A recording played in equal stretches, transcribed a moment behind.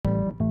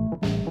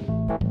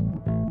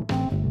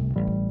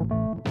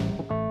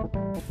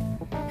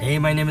Hey,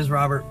 my name is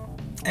Robert.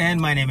 And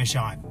my name is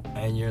Sean.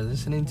 And you're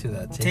listening to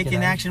the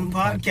Taking Action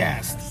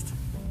Podcast.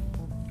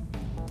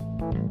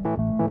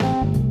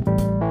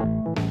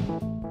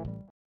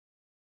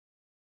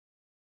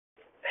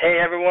 Hey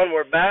everyone,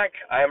 we're back.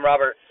 I'm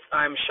Robert.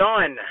 I'm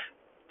Sean.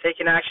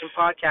 Taking Action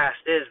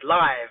Podcast is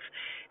live.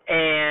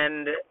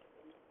 And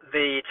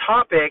the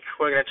topic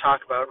we're going to talk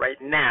about right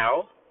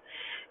now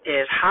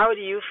is how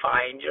do you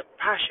find your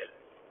passion?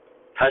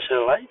 Passion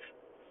in life?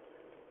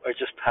 Or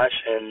just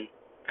passion?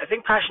 I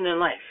think passion in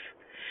life.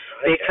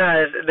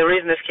 Because the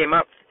reason this came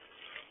up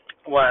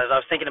was I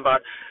was thinking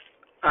about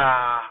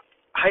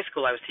high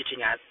school I was teaching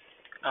at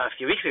a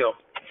few weeks ago.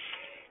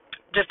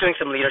 Just doing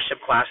some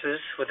leadership classes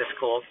with the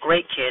school.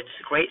 Great kids,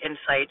 great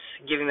insights,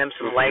 giving them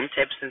some life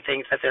tips and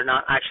things that they're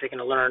not actually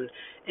going to learn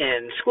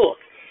in school.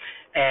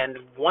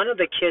 And one of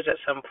the kids at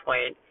some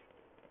point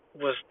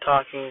was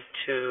talking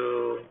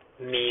to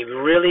me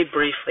really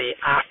briefly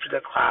after the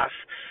class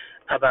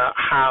about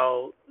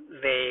how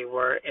they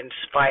were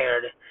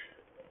inspired,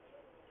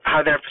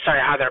 how their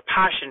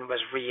passion was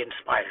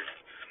re-inspired.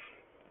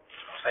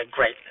 I was like,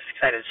 great,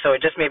 excited. So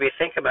it just made me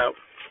think about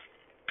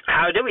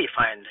how do we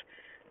find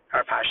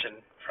our passion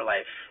for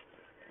life?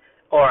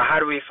 Or how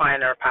do we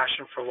find our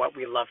passion for what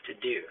we love to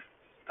do?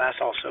 That's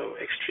also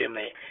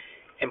extremely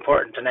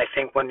important. And I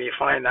think when you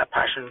find that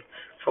passion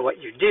for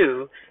what you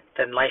do,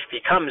 then life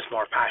becomes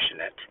more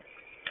passionate.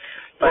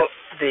 But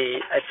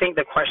I think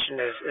the question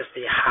is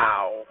the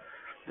how.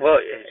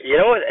 Well,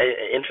 you know what?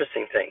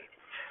 Interesting thing.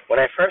 When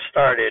I first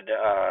started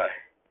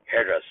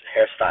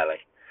hairstyling,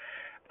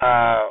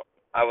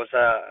 I was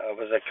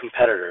a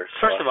competitor.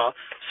 So. First of all,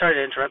 sorry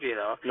to interrupt you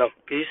though. No.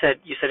 You said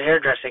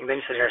hairdressing,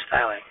 then you said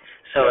hairstyling.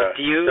 So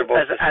do you,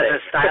 as a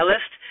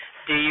stylist,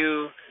 do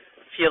you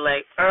feel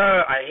like,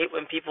 I hate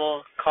when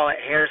people call it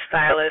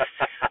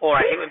hairstylists, or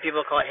I hate when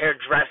people call it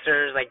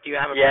hairdressers? Like, do you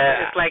have a?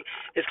 Yeah.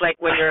 It's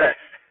like when you're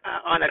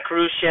on a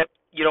cruise ship,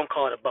 you don't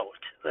call it a boat.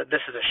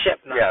 This is a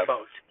ship, not a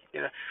boat. You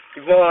know.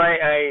 Well,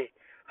 I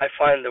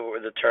find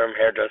the term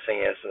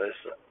hairdressing is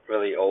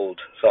really old,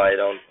 so I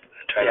don't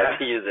try not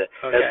to use it.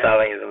 Okay.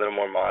 Hairstyling is a little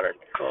more modern.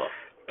 Cool.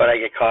 But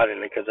I get caught in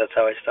it because that's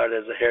how I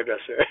started as a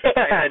hairdresser.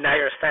 And now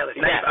you're a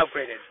stylist. Now you've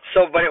upgraded.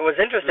 So, but it was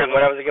interesting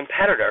when I was a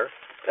competitor.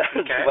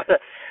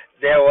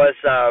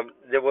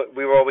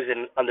 We were always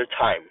under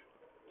time.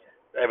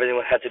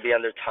 Everything had to be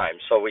under time,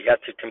 so we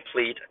had to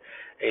complete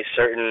a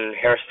certain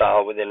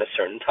hairstyle within a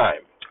certain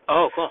time.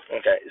 Oh, cool.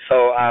 Okay,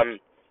 so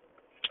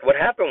what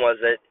happened was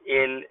that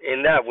in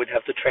that we'd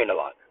have to train a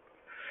lot,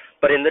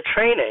 but in the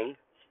training,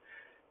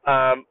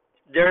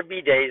 there'd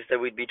be days that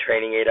we'd be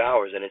training 8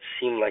 hours, and it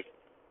seemed like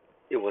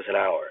it was an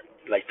hour.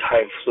 Like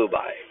time flew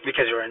by.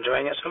 Because you were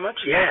enjoying it so much?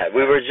 Yeah,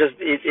 we were just.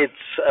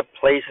 It's a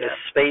place, a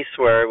space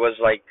where it was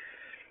like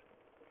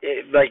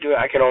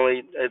I can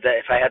only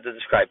if I had to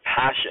describe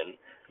passion,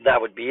 that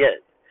would be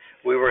it.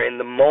 We were in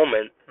the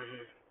moment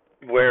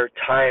where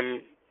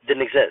time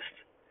didn't exist,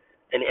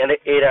 and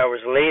 8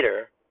 hours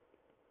later.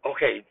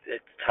 Okay,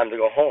 it's time to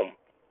go home.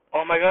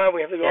 Oh my God,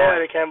 we have to go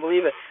home. I can't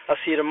believe it. I'll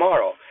see you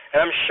tomorrow.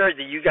 And I'm sure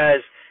that you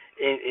guys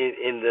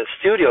in the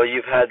studio,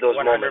 you've had those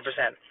 100%. moments.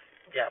 100%.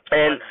 Yeah.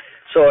 And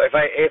so if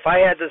I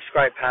had to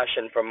describe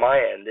passion from my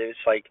end, it's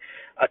like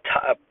a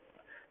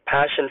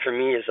passion for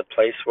me is a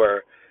place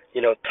where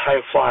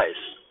time flies.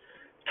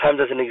 Time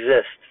doesn't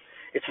exist.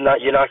 It's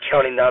not. You're not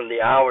counting down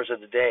the hours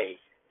of the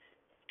day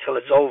till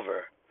it's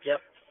over.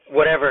 Yep.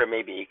 Whatever it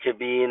may be. It could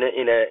be in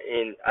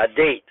a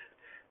date.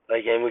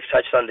 And we've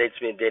touched on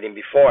dating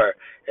before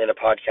in a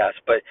podcast,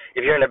 but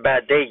if you're in a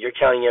bad date, you're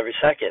counting every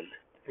second.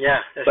 Yeah,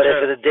 that's But true.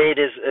 if the date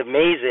is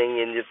amazing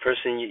and the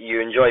person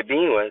you enjoy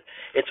being with,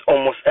 it's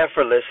almost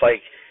effortless,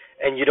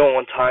 and you don't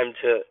want time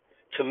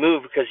to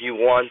move because you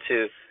want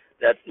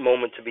that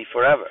moment to be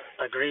forever.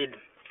 Agreed.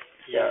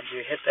 Yeah.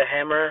 You hit the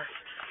hammer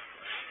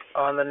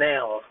on the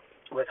nail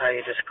with how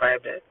you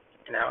described it,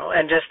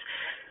 and just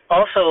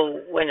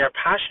also when you're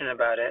passionate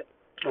about it,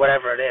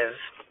 whatever it is,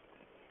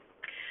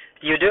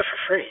 you do it for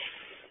free.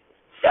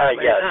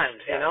 Many times,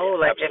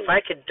 absolutely. if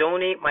I could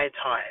donate my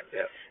time,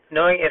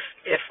 knowing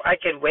if I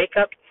could wake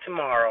up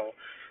tomorrow,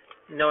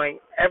 knowing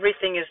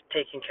everything is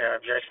taken care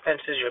of, your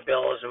expenses, your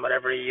bills, and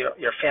whatever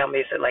your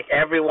family is, like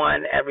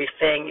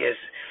everything is,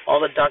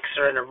 all the ducks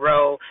are in a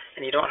row,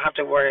 and you don't have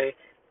to worry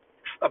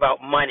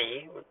about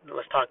money.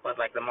 Let's talk about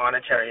the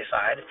monetary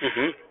side.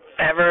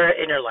 Ever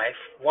in your life,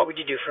 what would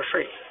you do for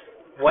free?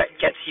 What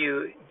gets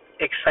you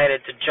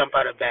excited to jump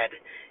out of bed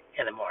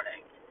in the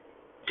morning?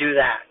 Do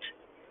that.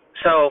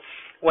 So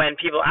when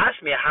people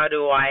ask me how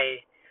do I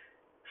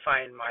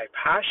find my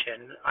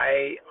passion,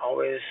 I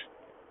always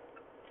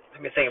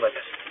let me think about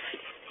this.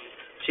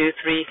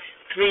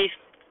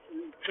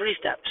 Three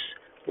steps.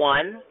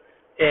 One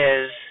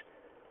is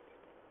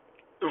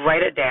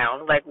write it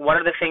down. Like, what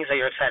are the things that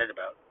you're excited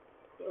about?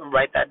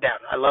 Write that down.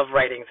 I love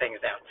writing things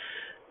down.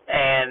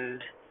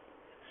 And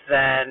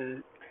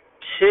then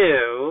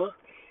two,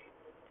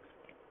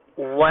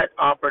 what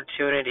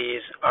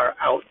opportunities are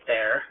out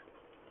there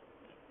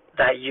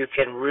that you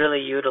can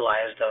really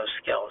utilize those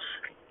skills.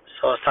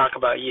 So let's talk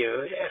about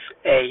you. If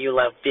A, you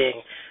love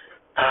being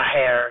a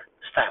hair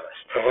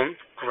stylist. Mm-hmm.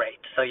 Great.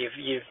 So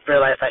you've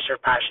realized that's your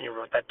passion. You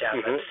wrote that down.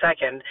 Mm-hmm. But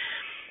second,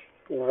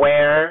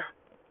 where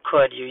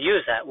could you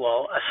use that?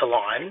 Well, a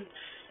salon,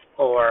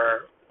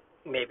 or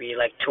maybe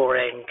like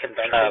touring,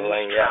 conventions,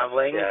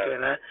 traveling,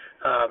 doing that.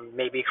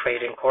 Maybe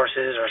creating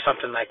courses or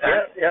something like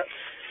that. Yeah.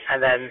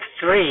 And then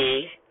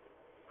 3,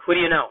 who do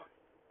you know?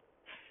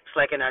 It's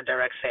like in our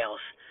direct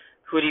sales.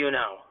 Who do you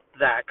know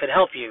that could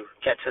help you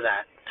get to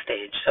that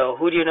stage? So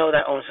who do you know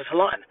that owns a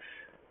salon?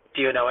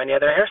 Do you know any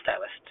other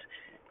hairstylists?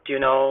 Do you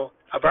know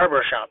a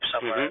barber shop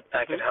somewhere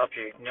that could help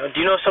you? Do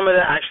you know someone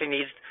that actually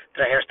needs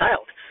their hair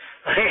styled?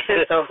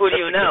 So who do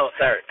you know?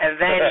 And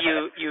then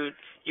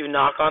you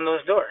knock on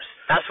those doors.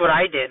 That's what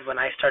I did when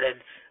I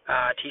started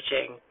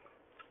teaching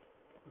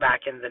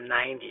back in the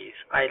 90s.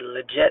 I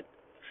legit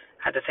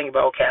had to think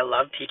about, okay, I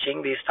love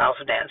teaching these styles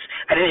of dance.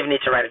 I didn't even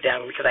need to write it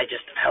down because I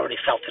already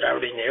felt it. I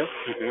already knew.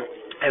 Mm-hmm.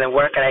 And then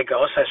where can I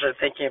go? So I started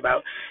thinking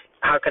about,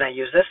 how can I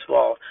use this?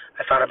 Well,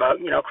 I thought about,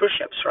 cruise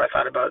ships, or I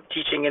thought about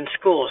teaching in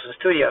schools and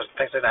studios and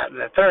things like that.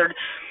 And the third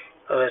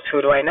was,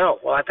 who do I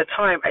know? Well, at the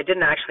time, I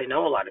didn't actually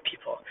know a lot of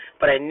people,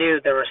 but I knew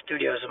there were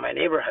studios in my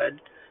neighborhood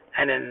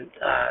and in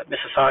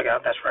Mississauga.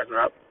 That's where I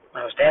grew up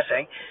when I was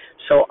dancing.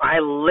 So I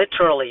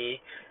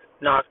literally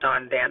knocked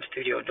on dance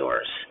studio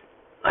doors.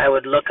 I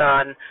would look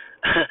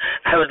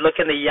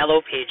in the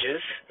Yellow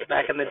Pages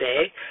back in the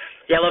day.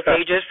 Yellow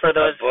Pages, for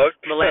those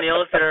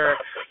millennials that are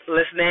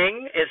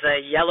listening, is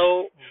a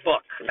yellow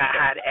book that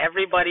had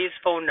everybody's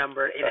phone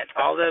number in it.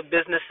 All the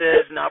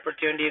businesses and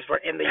opportunities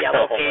were in the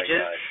Yellow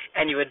Pages,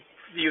 and you would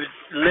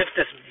lift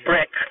this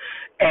brick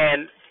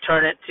and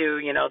turn it to,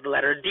 the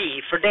letter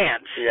D for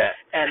dance. Yeah.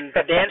 And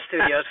the dance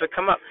studios would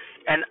come up.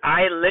 And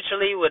I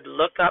literally would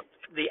look up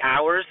the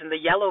hours in the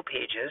Yellow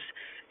Pages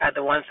at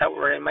the ones that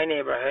were in my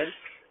neighborhood,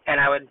 and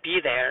I would be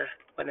there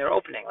when they were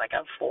opening, like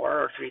at 4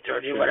 or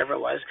 3:30 or whatever it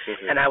was,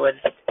 and I would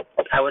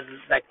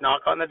like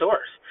knock on the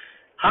doors.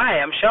 Hi,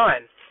 I'm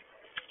Sean.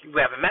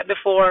 We haven't met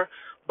before,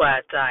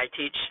 but I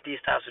teach these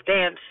styles of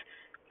dance.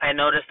 I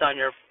noticed on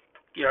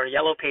your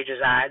Yellow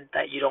Pages ad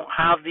that you don't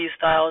have these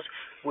styles.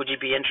 Would you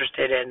be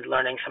interested in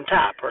learning some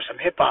tap or some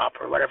hip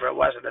hop or whatever it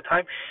was at the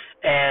time?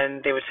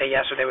 And they would say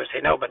yes or they would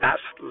say no, but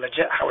that's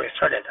legit how I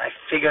started. I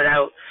figured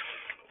out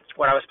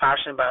what I was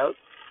passionate about,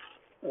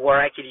 where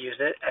I could use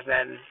it, and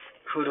then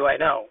who do I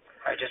know?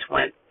 I just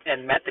went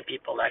and met the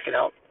people that could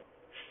help.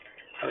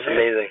 That's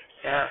amazing.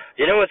 Yeah.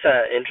 You know what's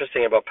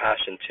interesting about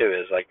passion too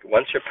is, like,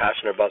 once you're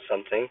passionate about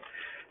something,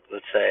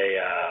 let's say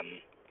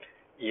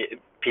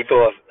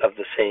people of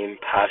the same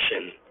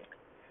passion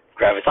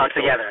gravitate flock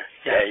together.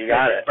 Yeah, you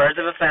got it.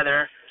 Birds of a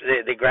feather.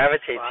 They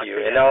gravitate to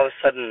you, together. and all of a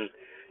sudden,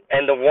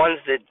 and the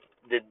ones that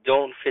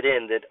don't fit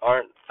in, that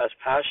aren't as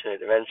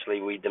passionate,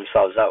 eventually weed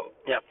themselves out.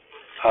 Yep.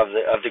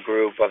 Of the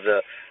group, of the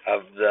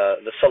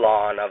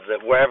salon, of the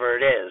wherever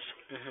it is.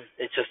 Mm-hmm.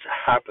 It just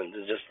happens.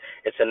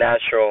 It's a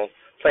natural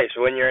place.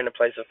 When you're in a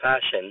place of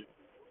passion,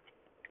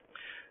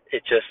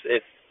 the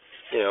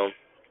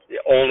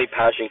only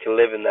passion can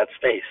live in that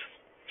space.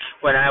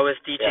 When I was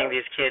teaching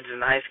these kids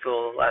in high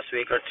school last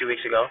week or 2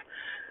 weeks ago,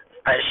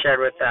 I shared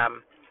with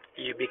them,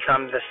 you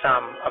become the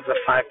sum of the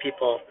 5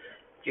 people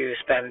you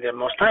spend the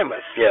most time with.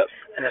 Yep.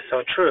 And it's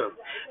so true.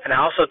 And I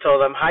also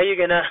told them, how are you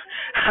gonna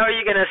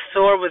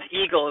soar with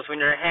eagles when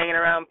you're hanging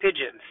around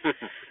pigeons?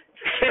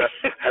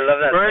 I love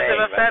that. Birds saying,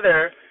 of a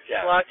feather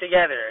flock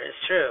together.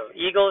 It's true.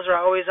 Eagles are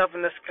always up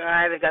in the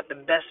sky. They've got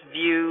the best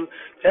view.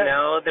 Yeah.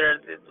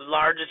 They're the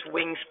largest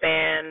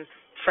wingspan,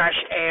 fresh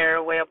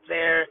air way up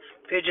there.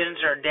 Pigeons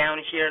are down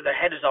here. Their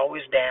head is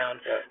always down.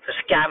 Yeah. They're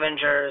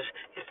scavengers.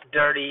 It's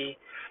dirty.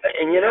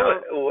 And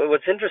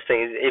what's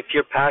interesting is, if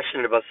you're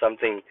passionate about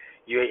something,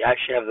 you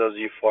actually have those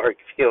euphoric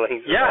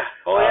feelings. Yeah.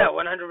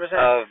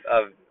 100%.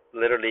 Of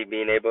literally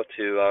being able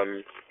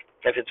to,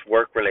 if it's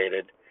work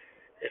related,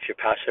 if you're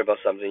passionate about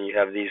something, you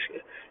have these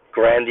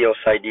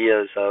grandiose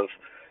ideas of,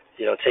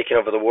 taking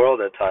over the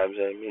world at times.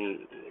 I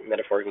mean,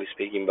 metaphorically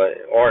speaking,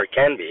 or it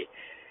can be.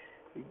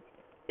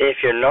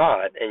 If you're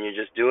not, and you're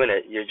just doing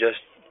it, you're just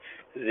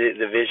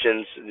the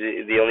visions.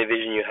 The only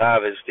vision you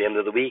have is the end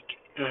of the week.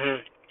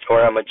 Mm-hmm.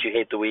 Or how much you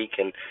hate the week,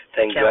 and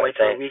thank Can't wait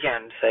till the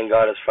weekend. Thank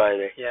God it's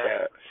Friday.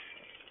 Yeah.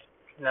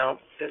 No,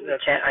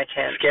 I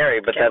can't.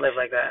 Scary, but can't live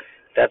like that.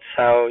 That's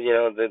how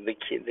the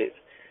key.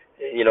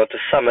 To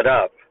sum it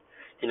up,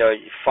 you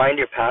find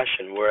your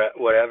passion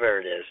wherever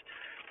it is.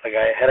 Like,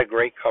 I had a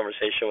great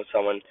conversation with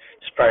someone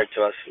just prior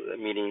to us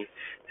meeting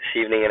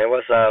this evening, and it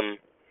was I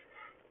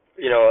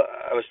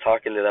was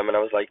talking to them, and I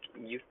was like,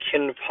 you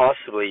couldn't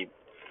possibly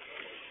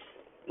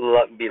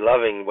be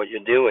loving what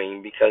you're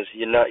doing because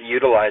you're not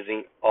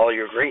utilizing all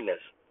your greatness.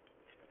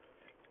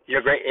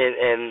 You're great,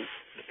 and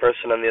the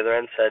person on the other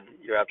end said,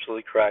 you're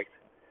absolutely correct.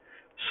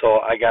 So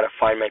I got to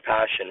find my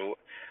passion,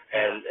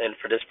 and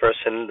for this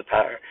person, the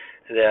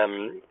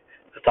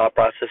thought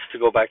process to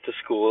go back to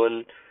school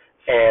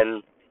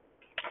and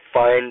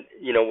find,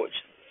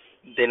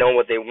 they know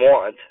what they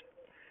want,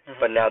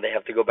 but now they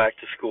have to go back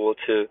to school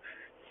to,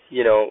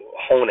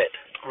 hone it.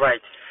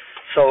 Right.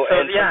 So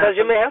sometimes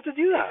you may have to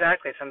do that.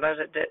 Exactly.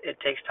 Sometimes it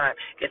takes time.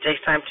 It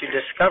takes time to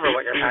discover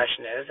what your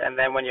passion is, and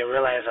then when you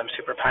realize I'm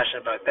super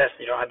passionate about this,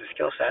 and you don't have the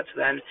skill sets,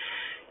 then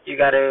you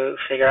got to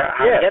figure out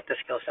how to get the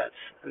skill sets,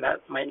 and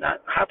that might not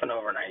happen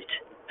overnight,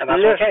 and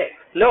that's okay.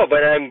 No,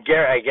 but I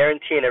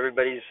guarantee in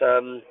everybody's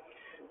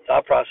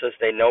thought process,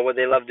 they know what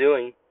they love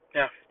doing.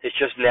 Yeah. It's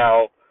just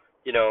now,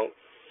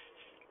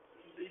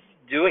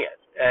 doing it.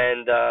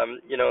 And,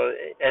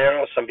 and I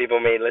know some people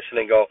may listen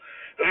and go,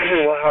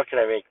 well, how can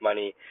I make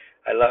money?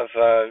 I love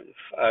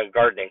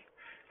gardening.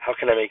 How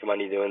can I make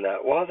money doing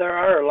that? Well, there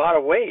are a lot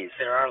of ways.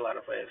 There are a lot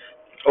of ways.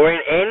 Or in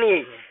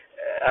any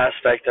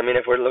aspect, I mean,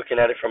 if we're looking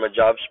at it from a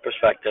jobs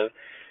perspective,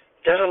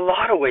 there's a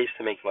lot of ways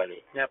to make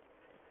money. Yep.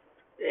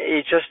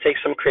 It just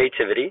takes some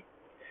creativity,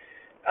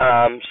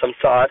 some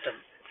thought,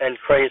 and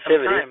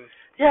creativity. Some time.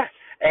 Yeah,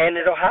 and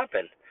it'll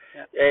happen.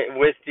 Yeah.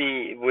 With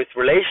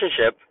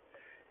relationship,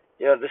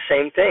 the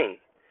same thing.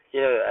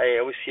 I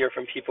always hear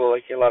from people,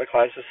 like a lot of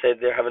clients that say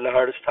they're having the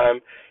hardest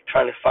time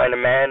trying to find a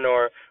man,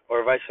 or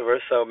vice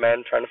versa, a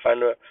man trying to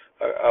find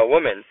a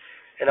woman.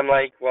 And I'm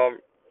like, well,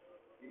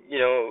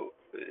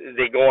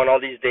 they go on all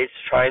these dates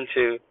trying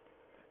to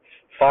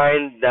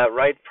find that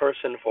right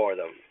person for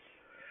them.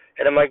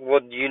 And I'm like, well,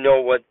 do you know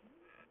what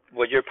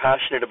you're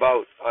passionate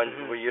about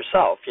with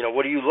yourself?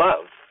 What do you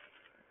love?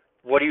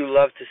 What do you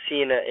love to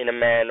see in a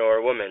man or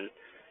a woman?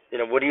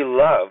 What do you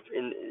love?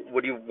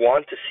 What do you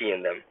want to see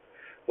in them?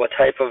 What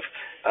type of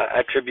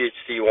attributes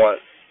do you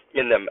want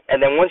in them?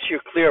 And then once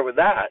you're clear with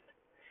that,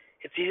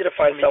 it's easy to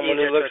find someone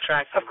who looks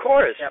attractive. Of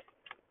course. Yep.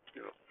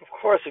 Of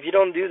course. If you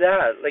don't do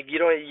that, like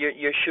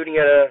you're shooting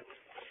you're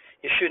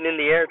shooting in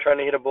the air trying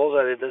to hit a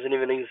bullseye that doesn't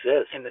even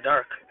exist. In the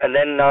dark. And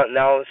then now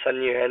all of a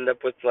sudden you end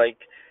up with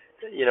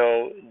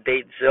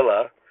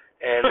Datezilla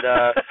and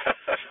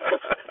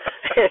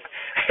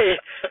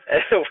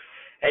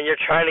and you're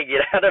trying to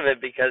get out of it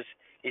because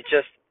it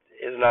just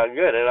is not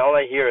good. And all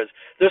I hear is,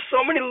 there's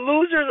so many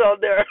losers out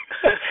there.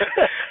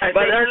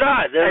 But they're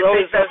not.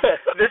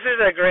 This is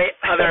a great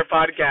other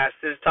podcast,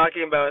 is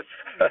talking about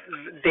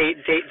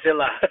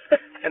Datezilla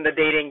and the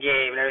dating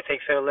game and everything.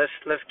 So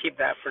let's keep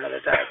that for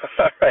another time.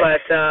 Right.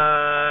 But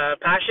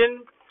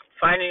passion,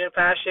 finding your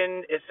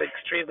passion is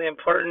extremely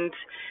important.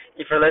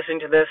 If you're listening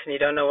to this and you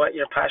don't know what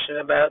you're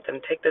passionate about, then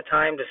take the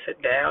time to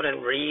sit down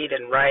and read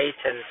and write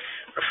and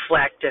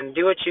reflect and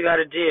do what you got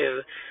to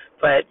do.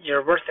 But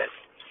you're worth it.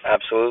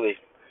 Absolutely.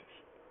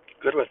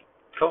 Good one.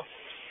 Cool.